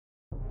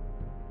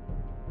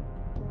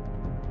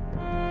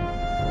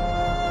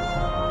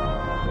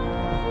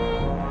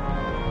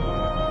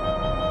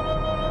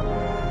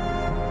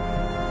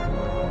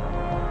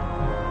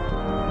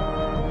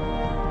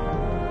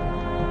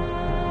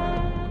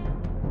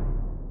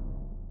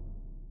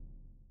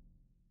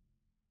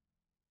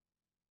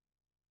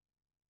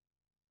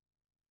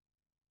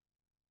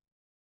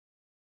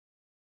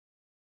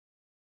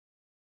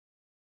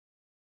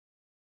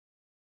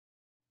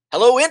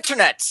Hello,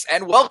 Internets,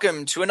 and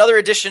welcome to another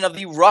edition of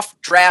the Rough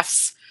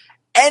Drafts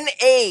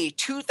NA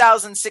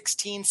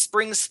 2016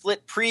 Spring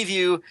Split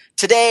Preview.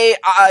 Today,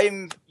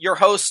 I'm your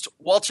host,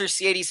 Walter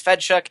Ciades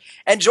Fedchuk,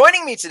 and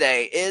joining me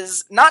today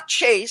is not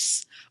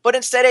Chase, but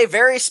instead a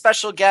very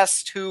special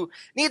guest who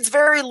needs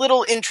very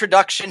little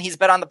introduction. He's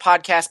been on the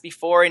podcast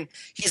before, and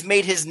he's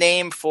made his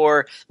name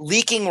for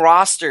leaking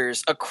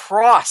rosters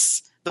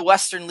across the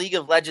Western League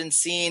of Legends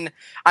scene.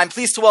 I'm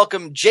pleased to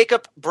welcome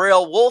Jacob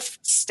Braille-Wolf,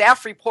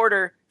 staff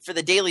reporter for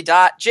the Daily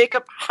Dot.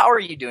 Jacob, how are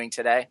you doing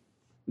today?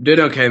 Doing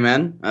okay,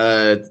 man.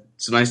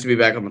 It's nice to be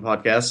back on the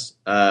podcast.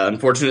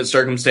 Unfortunate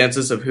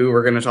circumstances of who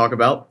we're going to talk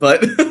about,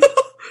 but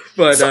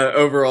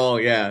overall,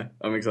 yeah,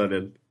 I'm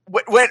excited.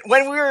 When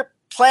we were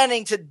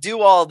planning to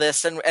do all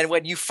this, and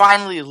when you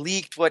finally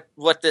leaked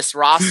what this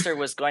roster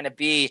was going to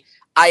be,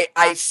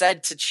 I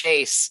said to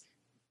Chase,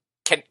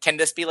 can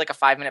this be like a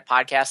 5-minute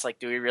podcast? Like,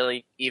 do we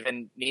really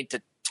even need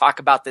to talk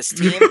about this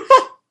team?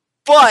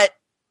 But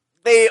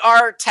they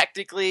are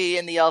technically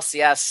in the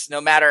LCS, no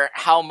matter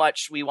how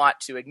much we want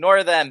to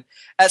ignore them.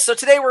 So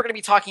today we're going to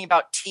be talking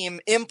about Team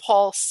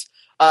Impulse,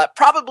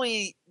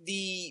 probably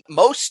the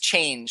most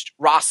changed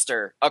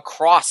roster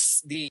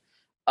across the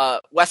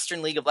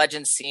Western League of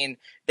Legends scene.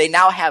 They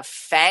now have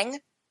Fang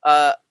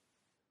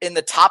in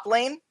the top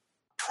lane,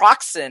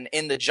 Proxen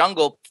in the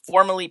jungle,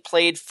 formerly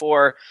played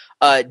for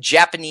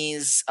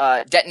Japanese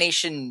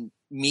Detonation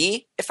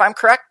Me, if I'm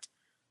correct.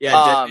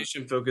 Yeah,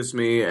 Detonation Focus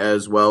Me,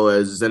 as well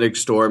as Zenix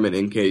Storm and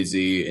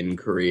NKZ in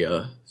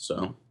Korea.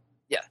 So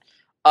yeah,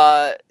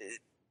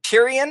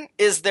 Tyrion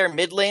is their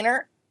mid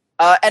laner,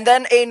 and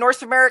then a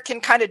North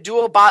American kind of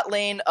dual bot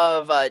lane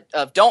of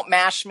Don't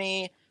Mash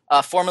Me,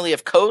 formerly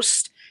of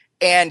Coast,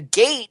 and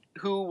Gate,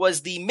 who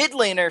was the mid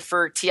laner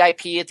for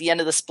TIP at the end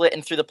of the split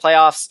and through the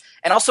playoffs,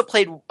 and also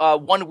played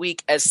 1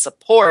 week as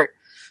support.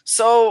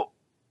 So,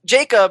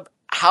 Jacob,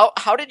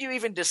 how did you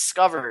even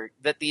discover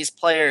that these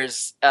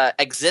players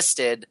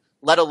existed,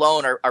 let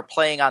alone are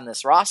playing on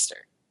this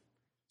roster?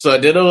 So I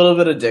did a little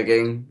bit of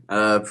digging,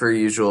 per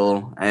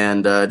usual,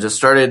 and just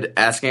started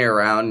asking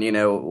around,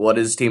 what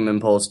is Team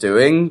Impulse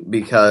doing?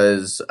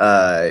 Because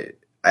I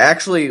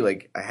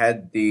actually, I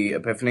had the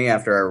epiphany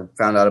after I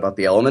found out about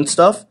the Element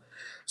stuff.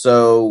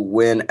 So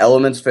when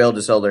Elements failed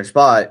to sell their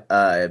spot,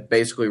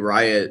 basically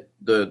Riot,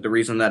 the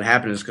reason that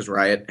happened is because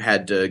Riot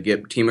had to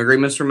get team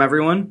agreements from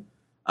everyone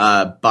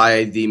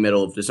by the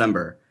middle of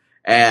December.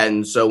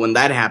 And so when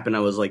that happened, I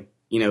was like,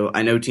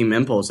 I know Team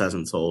Impulse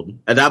hasn't sold.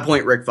 At that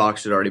point, Rick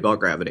Fox had already bought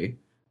Gravity,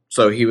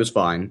 so he was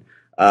fine.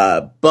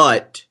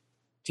 But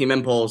Team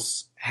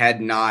Impulse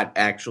had not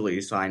actually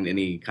signed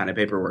any kind of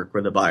paperwork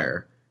with the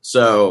buyer.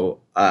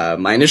 So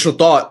my initial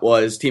thought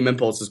was Team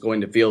Impulse is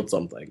going to field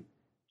something,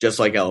 just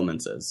like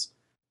Elements is.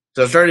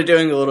 So I started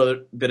doing a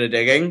little bit of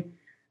digging,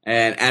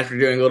 and after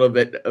doing a little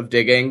bit of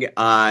digging,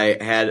 I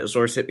had a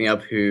source hit me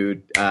up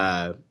who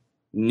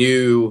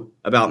knew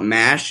about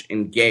MASH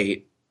and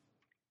Gate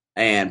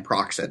and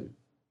Proxen,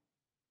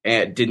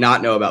 and did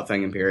not know about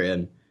Fang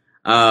Empyrean.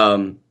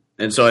 And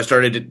so I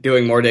started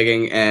doing more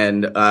digging,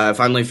 and I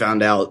finally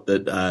found out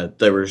that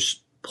they were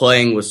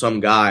playing with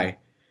some guy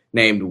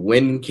named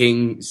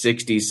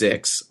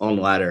WinKing66 on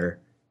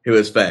ladder, who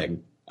is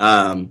Fang.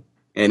 And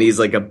he's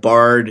like a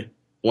Bard,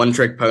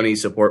 one-trick pony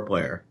support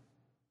player.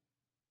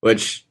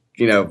 Which,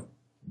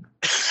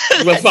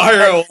 the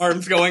fire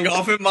alarm's going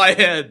off in my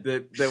head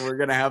that we're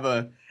going to have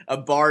a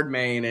Bard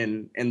main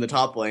in the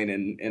top lane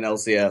in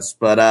LCS.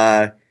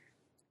 But,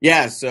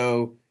 yeah,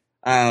 so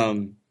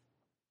I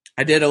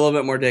did a little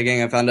bit more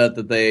digging. I found out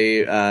that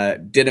they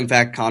did, in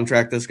fact,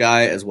 contract this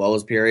guy as well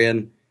as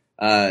Pyrian,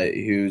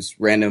 who's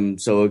random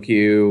solo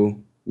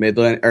queue mid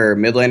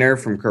laner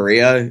from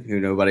Korea, who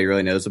nobody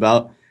really knows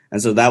about.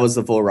 And so that was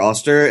the full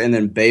roster. And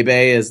then Bebe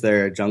is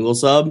their jungle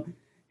sub,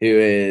 who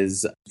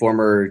is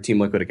former Team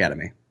Liquid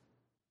Academy.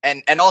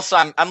 And also,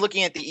 I'm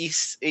looking at the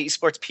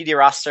eSportspedia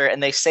roster,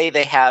 and they say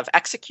they have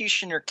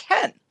Executioner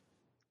Ken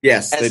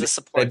as a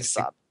support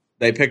sub.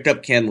 They picked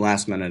up Ken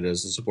last minute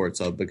as a support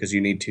sub because you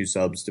need 2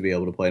 subs to be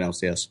able to play an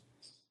LCS.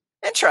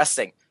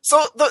 Interesting.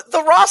 So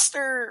the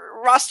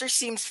roster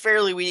seems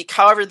fairly weak.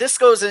 However, this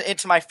goes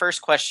into my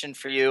first question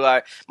for you.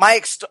 My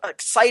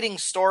exciting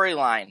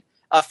storyline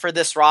for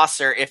this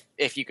roster,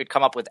 if you could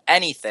come up with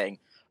anything.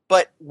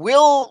 But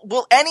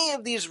will any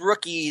of these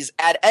rookies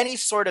add any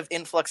sort of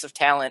influx of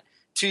talent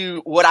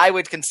to what I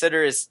would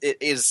consider is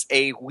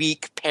a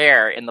weak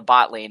pair in the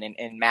bot lane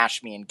in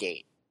Mash Me and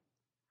Gate?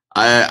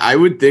 I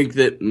would think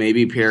that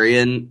maybe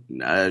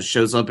Pyrian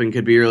shows up and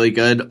could be really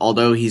good,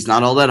 although he's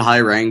not all that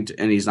high ranked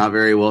and he's not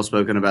very well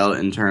spoken about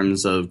in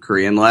terms of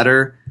Korean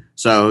ladder.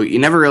 So you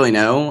never really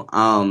know.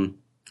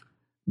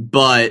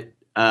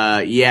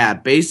 Yeah,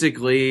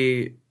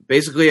 basically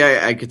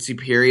I could see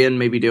Pyrian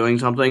maybe doing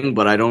something,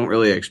 but I don't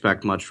really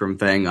expect much from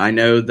Fang. I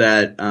know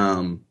that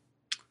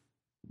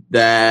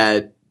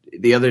that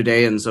the other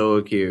day in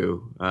solo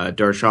queue,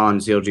 Darshan,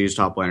 CLG's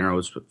top laner,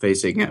 was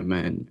facing him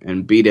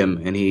and beat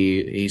him, and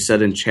he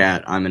said in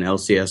chat, "I'm an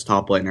LCS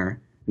top laner."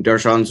 And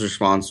Darshan's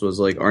response was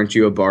like, "Aren't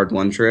you a Bard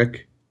one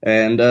trick?"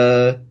 And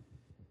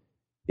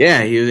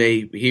Yeah,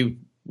 he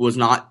was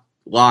not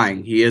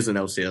lying. He is an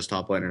LCS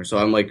top laner. So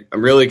I'm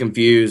really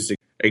confused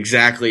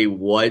exactly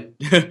what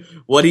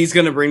what he's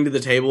going to bring to the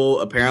table.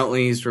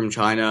 Apparently he's from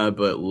China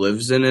but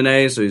lives in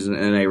NA, so he's an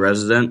NA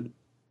resident.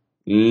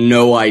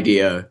 No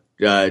idea.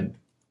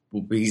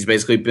 He's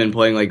basically been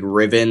playing like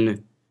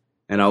Riven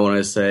and I want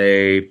to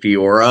say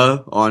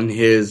Fiora on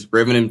his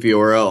Riven and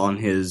Fiora on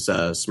his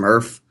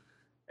Smurf,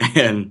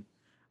 and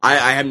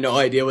I have no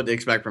idea what to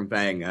expect from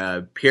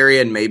Fang.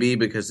 Period, maybe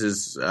because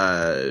his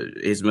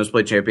most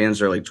played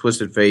champions are like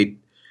Twisted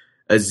Fate,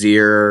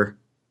 Azir.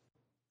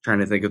 Trying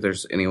to think if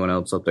there's anyone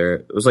else up there.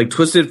 It was like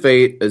Twisted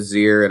Fate,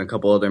 Azir, and a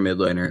couple other mid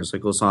laners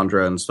like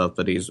Lissandra and stuff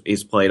that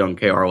he's played on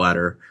KR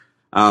ladder.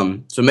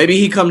 So maybe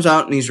he comes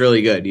out and he's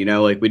really good. You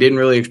know, like we didn't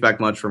really expect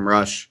much from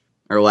Rush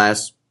our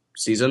last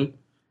season,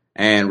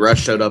 and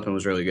Rush showed up and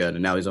was really good,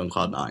 and now he's on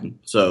Cloud9.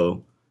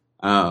 So,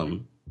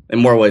 in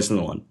more ways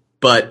than one.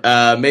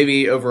 But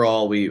maybe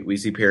overall we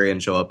see Pyrian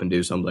show up and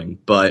do something.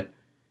 But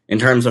in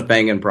terms of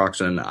Fang and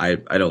Proxen,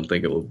 I don't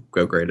think it will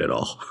go great at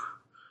all.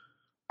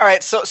 All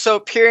right, so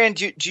Pyrian,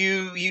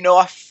 do you know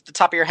off the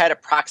top of your head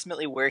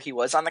approximately where he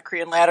was on the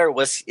Korean ladder?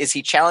 Is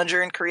he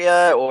challenger in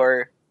Korea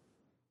or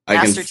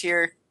master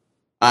tier?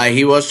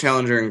 He was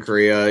challenger in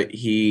Korea.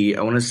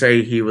 I want to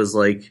say he was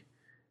like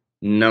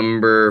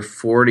number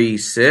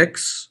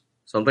 46,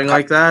 something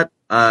like that.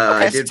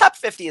 Okay, so top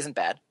 50 isn't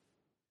bad.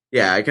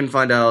 Yeah, I can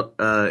find out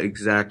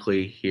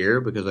exactly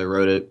here because I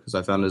wrote it because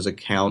I found his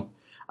account.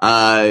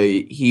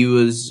 He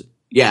was,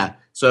 yeah.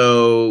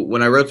 So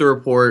when I wrote the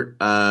report,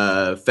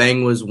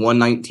 Fang was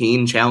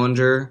 119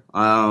 challenger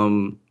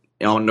on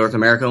North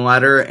American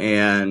ladder,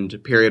 and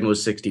Pyrian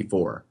was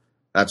 64.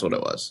 That's what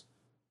it was.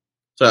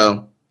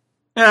 So,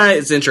 yeah,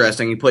 it's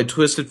interesting. He played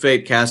Twisted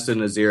Fate, Caston,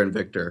 Azir, and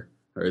Victor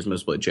are his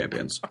most played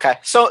champions. Okay,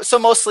 so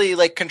mostly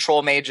like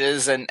control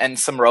mages and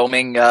some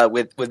roaming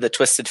with the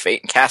Twisted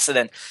Fate and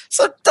Caston.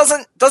 So it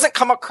doesn't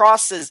come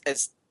across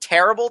as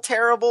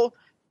terrible,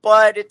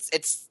 but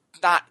it's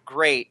not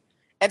great.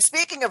 And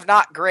speaking of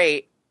not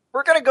great,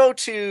 we're going to go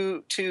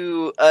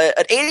to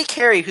an AD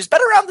carry who's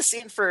been around the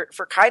scene for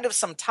kind of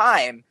some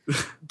time,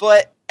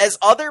 but as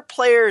other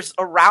players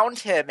around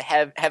him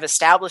have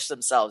established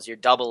themselves, your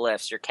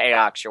Doublelifts, your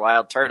Chaox, your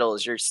Wild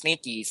Turtles, your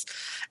Sneakies,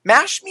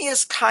 Mashme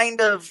has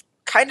kind of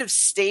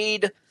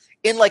stayed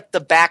in like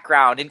the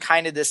background in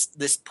kind of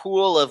this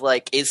pool of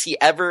like, is he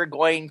ever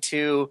going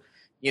to,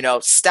 you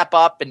know, step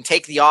up and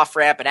take the off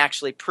ramp and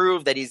actually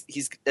prove that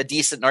he's a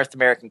decent North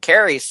American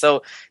carry?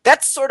 So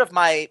that's sort of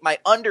my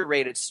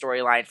underrated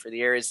storyline for the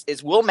year is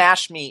will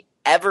Mashme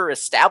ever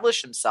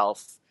establish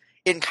himself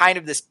in kind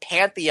of this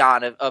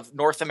pantheon of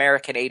North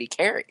American AD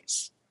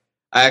carries?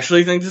 I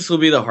actually think this will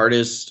be the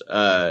hardest year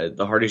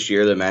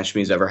that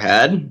Mashme's ever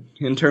had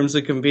in terms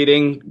of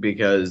competing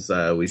because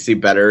we see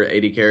better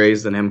AD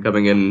carries than him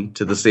coming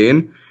into the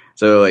scene.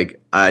 So, like,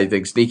 I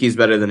think Sneaky's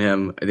better than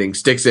him. I think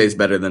Stixxay's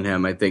better than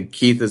him. I think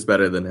Keith is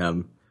better than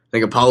him. I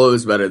think Apollo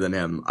is better than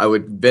him. I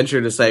would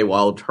venture to say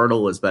Wild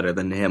Turtle is better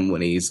than him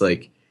when he's,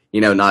 like, you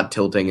know, not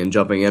tilting and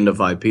jumping into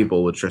 5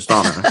 people with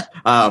Tristana.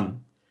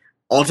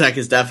 Altec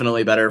is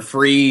definitely better.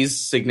 Freeze,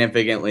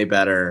 significantly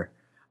better.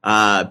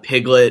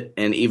 Piglet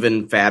and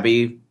even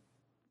Fabi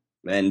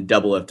and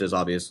Doublelift is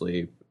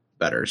obviously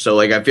better. So,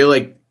 like, I feel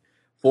like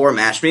for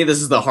Mashme,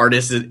 this is the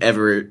hardest it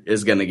ever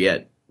is going to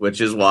get,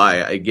 which is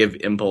why I give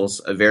Impulse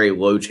a very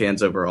low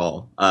chance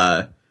overall.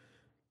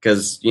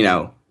 Because, you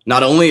know,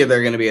 not only are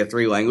they going to be a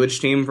 3-language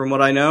team from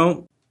what I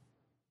know,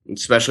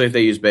 especially if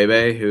they use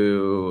Bebe,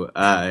 who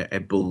I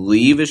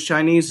believe is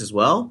Chinese as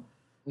well.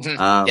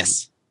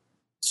 Yes.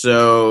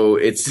 So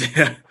it's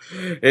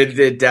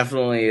it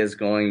definitely is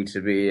going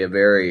to be a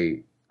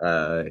very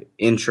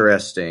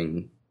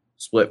interesting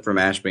split for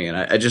Mashme, and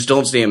I just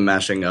don't see him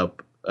mashing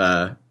up.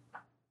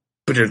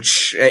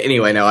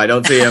 Anyway, no, I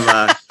don't see him.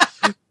 I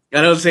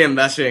don't see him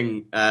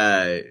meshing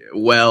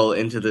well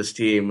into this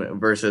team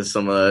versus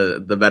some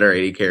of the better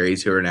AD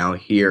carries who are now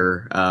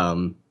here.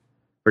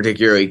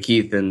 Particularly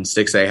Keith and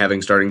Stixxay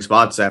having starting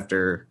spots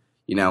after,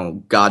 you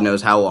know, God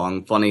knows how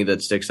long. Funny that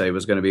Stixxay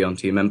was going to be on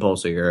Team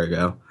Impulse a year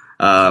ago.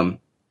 As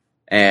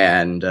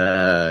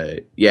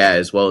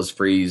well as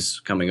Freeze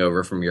coming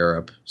over from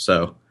Europe.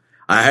 So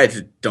I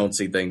don't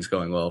see things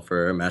going well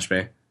for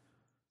Mashme.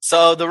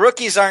 So the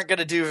rookies aren't going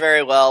to do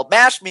very well.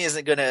 Mashme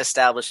isn't going to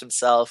establish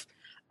himself.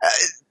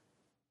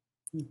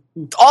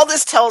 All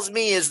this tells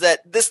me is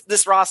that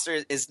this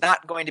roster is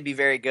not going to be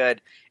very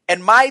good.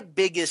 And my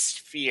biggest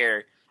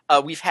fear,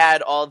 we've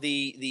had all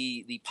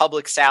the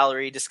public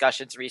salary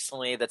discussions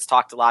recently that's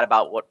talked a lot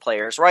about what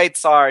players'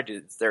 rights are,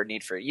 is there a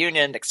need for a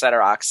union, et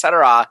cetera, et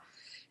cetera.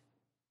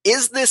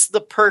 Is this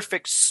the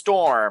perfect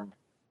storm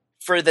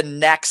for the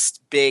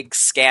next big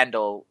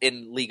scandal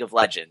in League of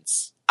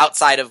Legends?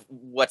 Outside of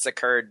what's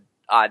occurred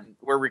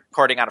we're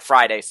recording on a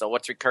Friday, so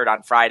what's occurred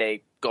on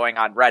Friday going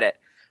on Reddit.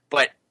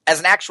 But as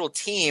an actual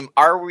team,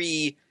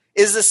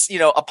 is this, you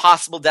know, a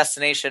possible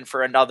destination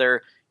for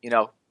another, you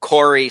know,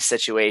 Corey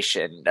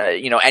situation,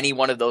 any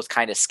one of those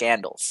kind of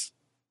scandals?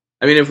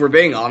 I mean, if we're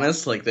being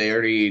honest, like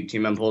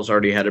Team Impulse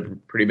already had a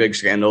pretty big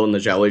scandal in the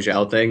Zhao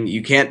Zhao thing.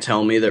 You can't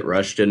tell me that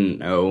Rush didn't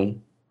know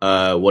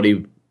what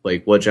Zhao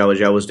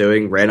Zhao was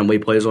doing. Randomly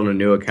plays on a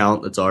new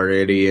account that's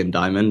already in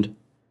Diamond and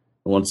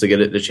wants to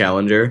get it to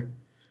Challenger.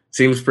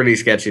 Seems pretty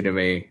sketchy to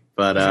me.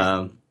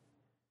 But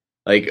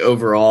like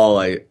overall,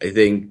 I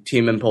think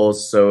Team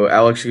Impulse. So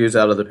Alex Yu's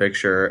out of the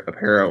picture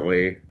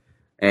apparently,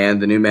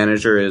 and the new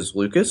manager is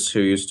Lucas,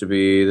 who used to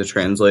be the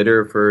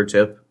translator for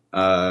Tip.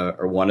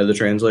 Or one of the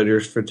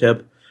translators for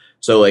Tip.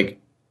 So,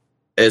 like,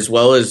 as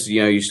well as,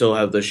 you still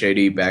have the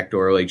shady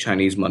backdoor, like,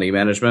 Chinese money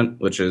management,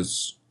 which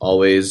is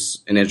always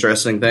an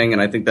interesting thing.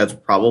 And I think that's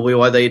probably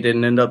why they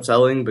didn't end up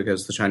selling,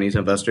 because the Chinese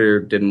investor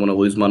didn't want to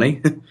lose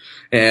money.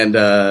 And,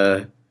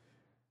 I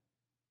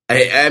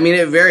mean,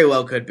 it very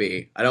well could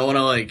be. I don't want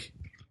to, like,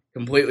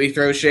 completely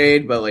throw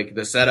shade, but, like,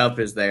 the setup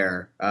is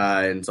there.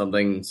 And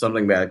something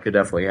bad could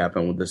definitely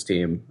happen with this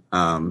team.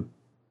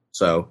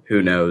 So,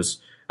 who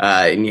knows?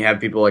 And you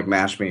have people like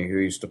Mashme who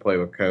used to play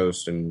with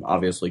Coast, and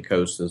obviously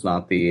Coast is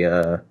not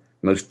the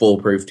most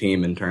foolproof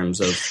team in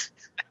terms of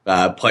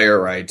player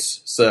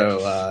rights.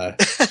 So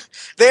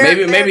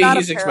maybe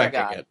he's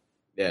expecting it.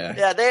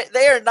 Yeah.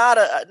 They are not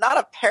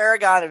a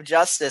paragon of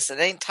justice. And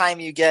anytime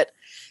you get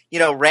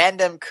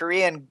random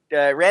Korean,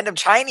 random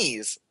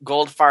Chinese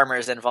gold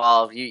farmers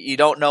involved, you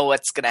don't know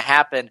what's going to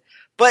happen.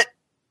 But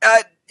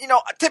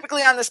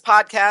typically on this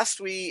podcast,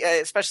 we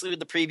especially with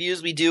the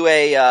previews, we do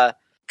a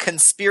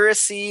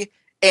conspiracy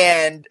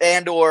and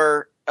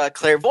or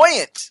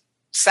clairvoyant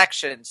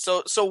section.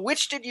 So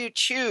which did you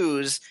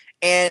choose,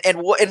 and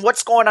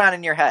what's going on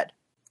in your head?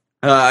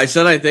 I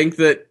said I think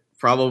that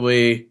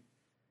probably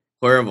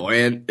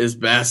clairvoyant is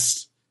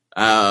best,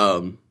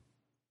 because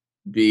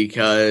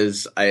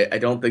I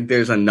don't think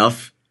there's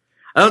enough.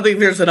 I don't think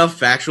there's enough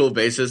factual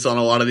basis on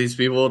a lot of these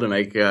people to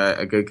make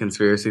a good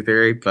conspiracy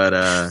theory. But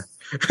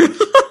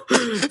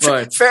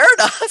fair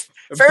enough.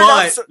 Fair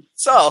enough.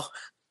 So.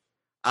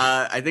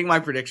 I think my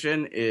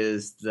prediction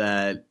is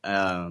that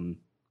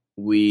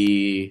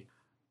we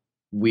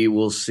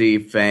will see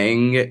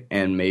Fang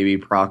and maybe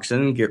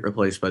Proxen get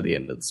replaced by the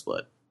end of the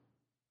split.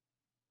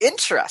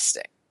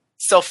 Interesting.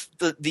 So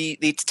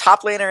the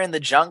top laner and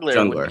the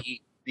jungler would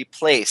be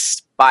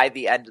replaced by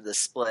the end of the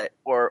split,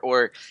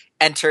 or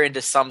enter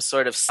into some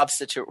sort of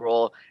substitute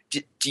role.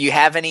 Do you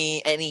have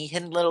any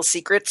hidden little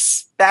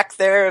secrets back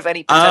there of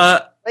any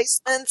potential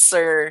replacements?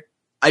 Or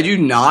I do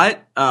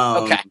not.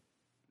 Okay.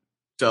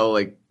 So,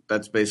 like,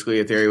 that's basically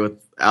a theory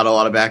without a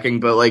lot of backing.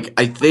 But, like,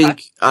 I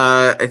think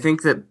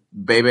that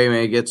Bebe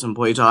may get some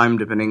playtime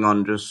depending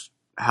on just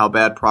how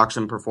bad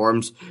Proxen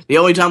performs. The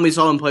only time we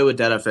saw him play with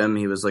Dead FM,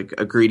 he was, like,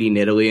 a greedy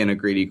Nidalee and a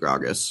greedy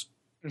Gragas.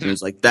 And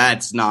it's like,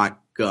 that's not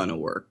gonna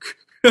work.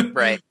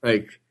 Right.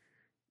 Like,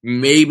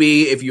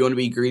 maybe if you want to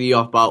be greedy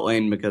off bot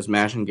lane, because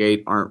Mash and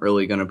Gate aren't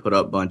really gonna put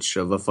up much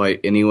of a fight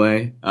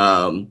anyway.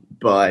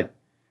 But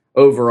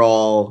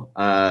overall,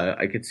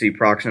 I could see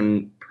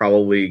Proxen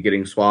probably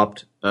getting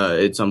swapped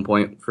at some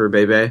point for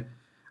Bebe.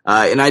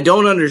 And I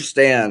don't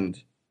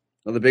understand.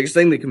 Well, the biggest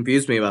thing that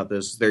confused me about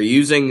this is they're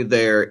using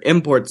their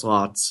import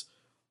slots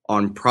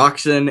on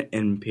Proxen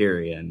and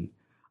Pyrion.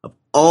 Of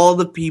all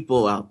the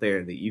people out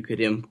there that you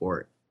could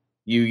import,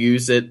 you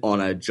use it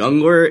on a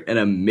jungler and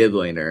a mid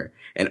laner.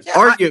 And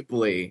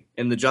arguably,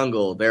 in the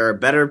jungle, there are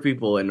better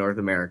people in North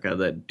America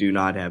that do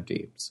not have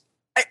teams.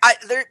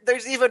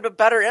 There's even a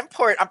better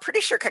import. I'm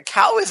pretty sure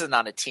Kakao isn't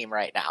on a team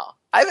right now.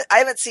 I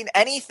haven't seen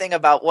anything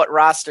about what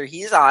roster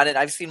he's on, and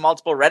I've seen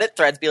multiple Reddit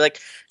threads be like,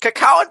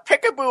 Kakao and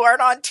Peekaboo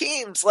aren't on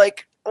teams.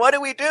 Like, what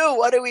do we do?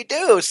 What do we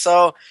do?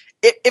 So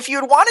if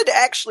you had wanted to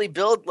actually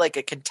build like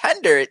a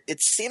contender,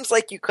 it seems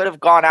like you could have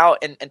gone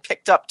out and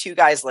picked up two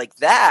guys like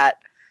that.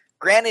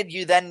 Granted,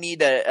 you then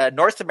need a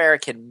North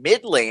American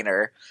mid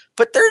laner,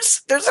 but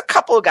there's a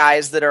couple of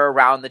guys that are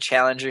around the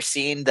challenger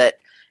scene that,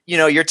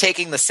 you're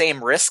taking the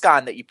same risk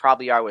on that you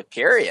probably are with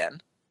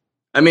Pyrion.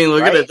 I mean,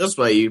 look at it this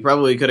way. You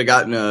probably could have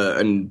gotten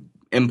an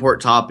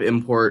import top,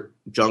 import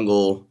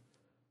jungle,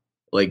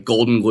 like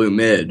Golden Glue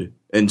mid,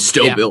 and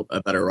still built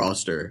a better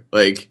roster.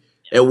 Like,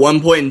 at one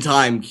point in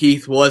time,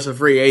 Keith was a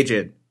free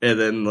agent, and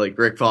then, like,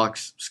 Rick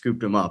Fox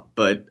scooped him up.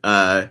 But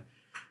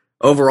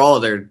overall,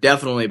 they're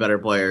definitely better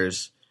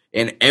players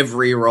in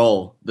every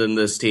role than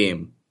this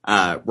team.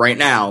 Right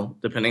now,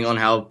 depending on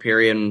how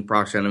Pyrion,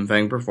 Proxen, and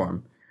Fang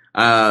perform,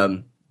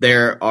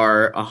 there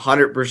are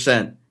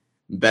 100%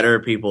 better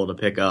people to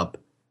pick up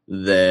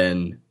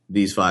than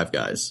these five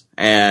guys.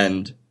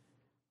 And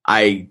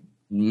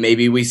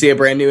maybe we see a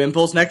brand new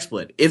Impulse next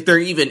split. If they're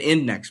even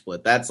in next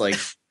split, that's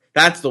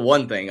the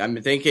one thing.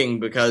 I'm thinking,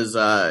 because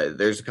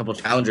there's a couple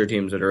challenger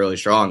teams that are really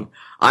strong.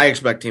 I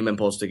expect Team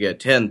Impulse to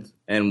get 10th,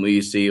 and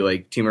we see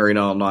like Team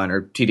Arena Online,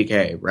 or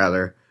TDK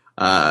rather,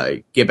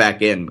 get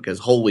back in, because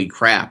holy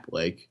crap,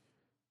 like,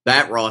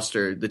 that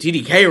roster, the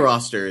TDK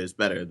roster, is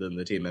better than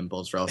the Team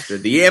Impulse roster.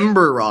 The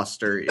Ember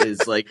roster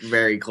is like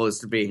very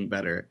close to being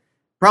better.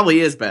 Probably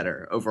is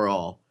better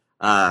overall.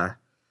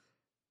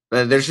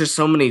 There's just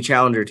so many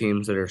challenger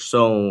teams that are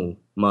so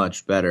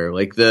much better.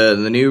 Like the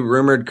new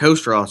rumored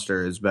Coast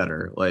roster is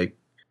better. Like,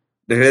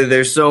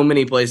 There's so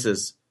many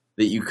places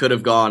that you could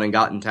have gone and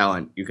gotten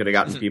talent. You could have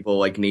gotten people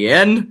like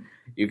Nien.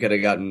 You could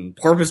have gotten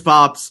Porpoise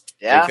Pops.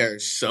 Yeah. Like,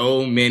 there's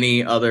so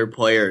many other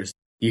players.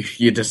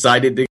 You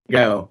decided to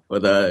go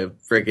with a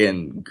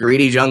freaking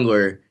greedy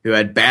jungler who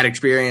had bad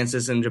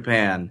experiences in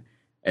Japan,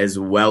 as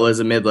well as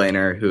a mid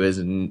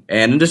laner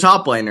and a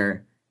top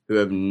laner who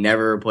have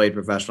never played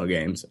professional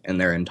games in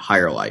their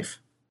entire life.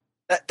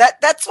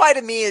 That's why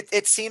to me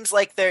it seems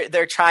like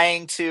they're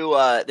trying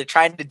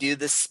to do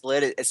this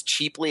split as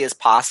cheaply as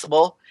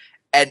possible,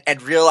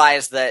 and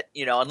realize that,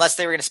 you know, unless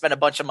they were going to spend a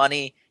bunch of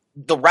money,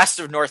 the rest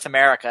of North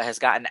America has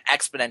gotten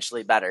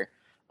exponentially better.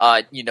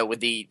 You know,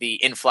 with the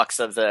influx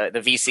of the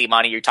VC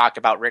money. You talked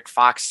about Rick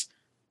Fox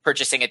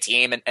purchasing a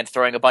team and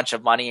throwing a bunch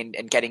of money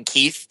and getting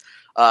Keith,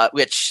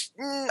 which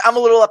I'm a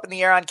little up in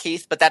the air on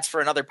Keith, but that's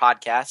for another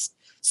podcast.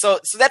 So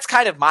that's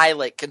kind of my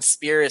like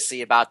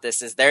conspiracy about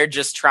this, is they're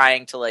just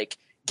trying to like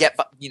get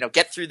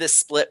through this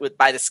split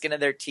by the skin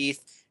of their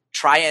teeth,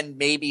 try and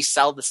maybe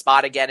sell the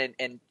spot again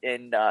in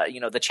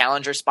the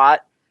challenger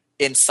spot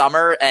in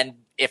summer, and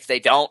if they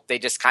don't, they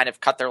just kind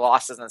of cut their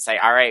losses and say,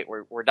 all right,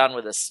 we're done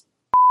with this,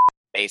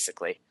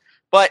 basically.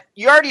 But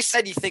you already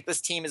said you think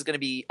this team is going to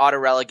be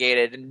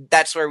auto-relegated, and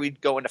that's where we'd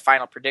go into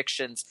final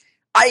predictions.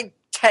 I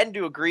tend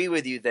to agree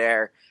with you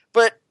there,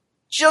 but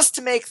just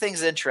to make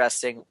things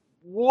interesting,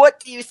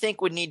 what do you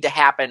think would need to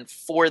happen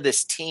for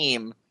this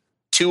team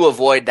to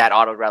avoid that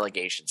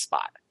auto-relegation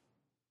spot?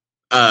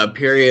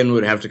 Pyrion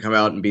would have to come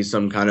out and be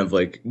some kind of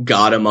like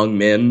god among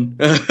men.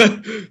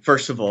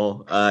 First of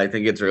all, I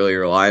think it's really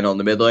relying on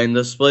the mid lane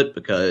this split,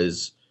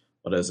 because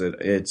what is it?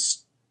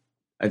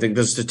 I think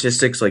the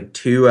statistics like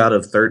 2 out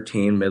of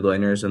 13 mid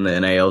laners in the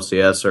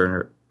NALCS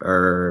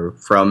are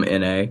from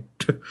NA,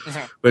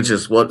 which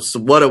is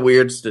what a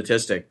weird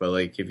statistic. But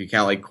like if you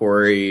count like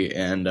Corey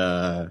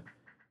and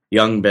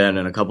Young Ben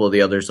and a couple of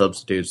the other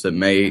substitutes that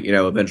may, you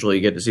know,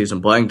 eventually get to see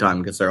some playing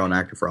time because they're on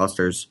active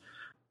rosters,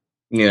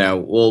 you know,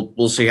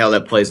 we'll see how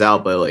that plays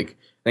out. But like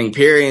I think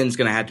Pyrion's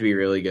going to have to be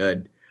really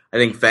good. I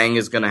think Fang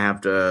is going to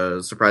have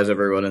to surprise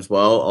everyone as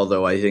well,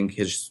 although I think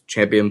his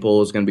champion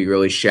pool is going to be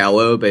really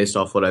shallow based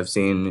off what I've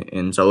seen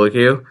in solo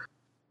queue.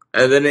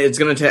 And then it's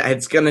going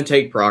to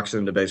take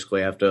Proxen to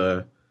basically have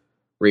to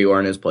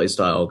reorient his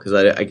playstyle, because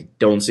I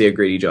don't see a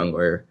greedy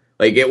jungler.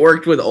 Like, it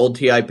worked with old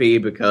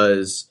TIP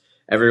because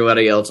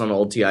everybody else on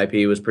old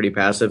TIP was pretty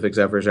passive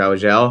except for Xiao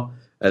Zhao.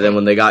 And then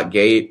when they got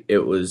Gate,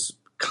 it was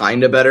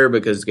kind of better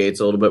because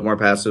Gate's a little bit more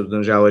passive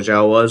than Xiao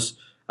Zhao was.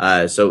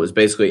 So it was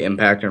basically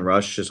Impact and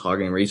Rush just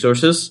hogging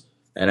resources,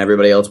 and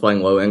everybody else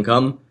playing low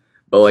income.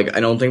 But like, I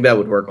don't think that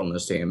would work on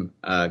this team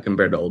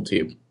compared to old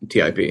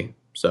TIP.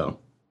 So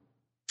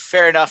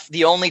fair enough.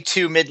 The only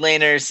two mid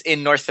laners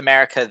in North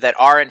America that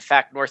are in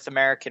fact North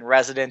American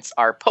residents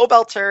are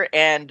Pobelter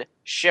and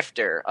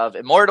Shifter of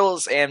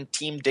Immortals and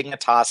Team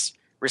Dignitas,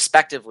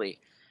 respectively.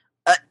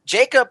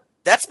 Jacob,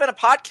 that's been a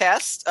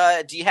podcast.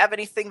 Do you have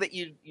anything that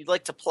you'd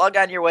like to plug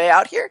on your way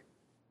out here?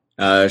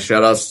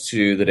 Shout outs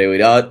to the Daily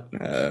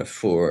Dot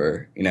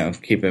for, you know,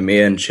 keeping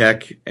me in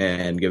check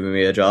and giving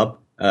me a job.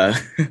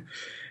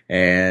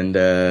 And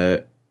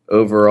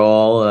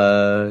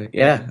overall,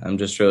 yeah, I'm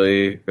just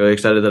really, really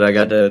excited that I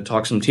got to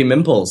talk some Team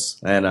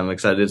Impulse, and I'm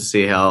excited to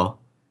see how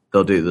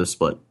they'll do this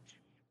split.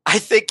 I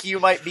think you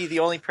might be the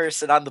only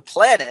person on the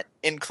planet,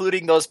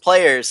 including those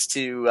players,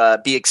 to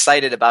be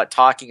excited about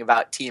talking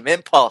about Team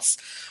Impulse.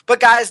 But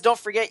guys, don't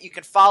forget, you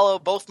can follow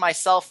both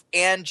myself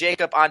and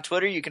Jacob on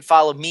Twitter. You can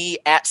follow me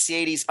at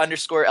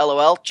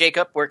C80s_LOL.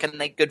 Jacob, where can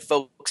the good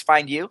folks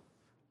find you?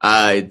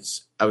 I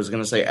was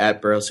going to say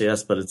at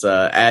BarrelCS, but it's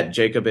at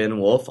Jacob N.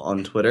 Wolf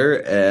on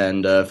Twitter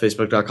and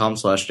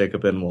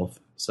Facebook.com/Jacob N. Wolf.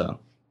 So.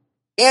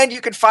 And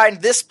you can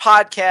find this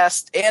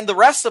podcast and the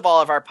rest of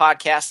all of our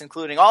podcasts,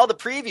 including all the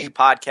preview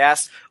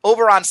podcasts,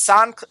 over on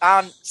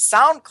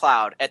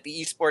SoundCloud at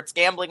the Esports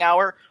Gambling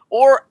Hour,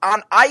 or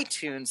on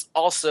iTunes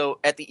also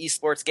at the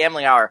Esports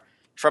Gambling Hour.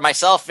 For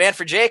myself and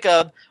for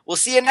Jacob, we'll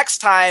see you next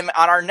time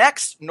on our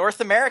next North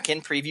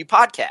American preview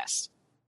podcast.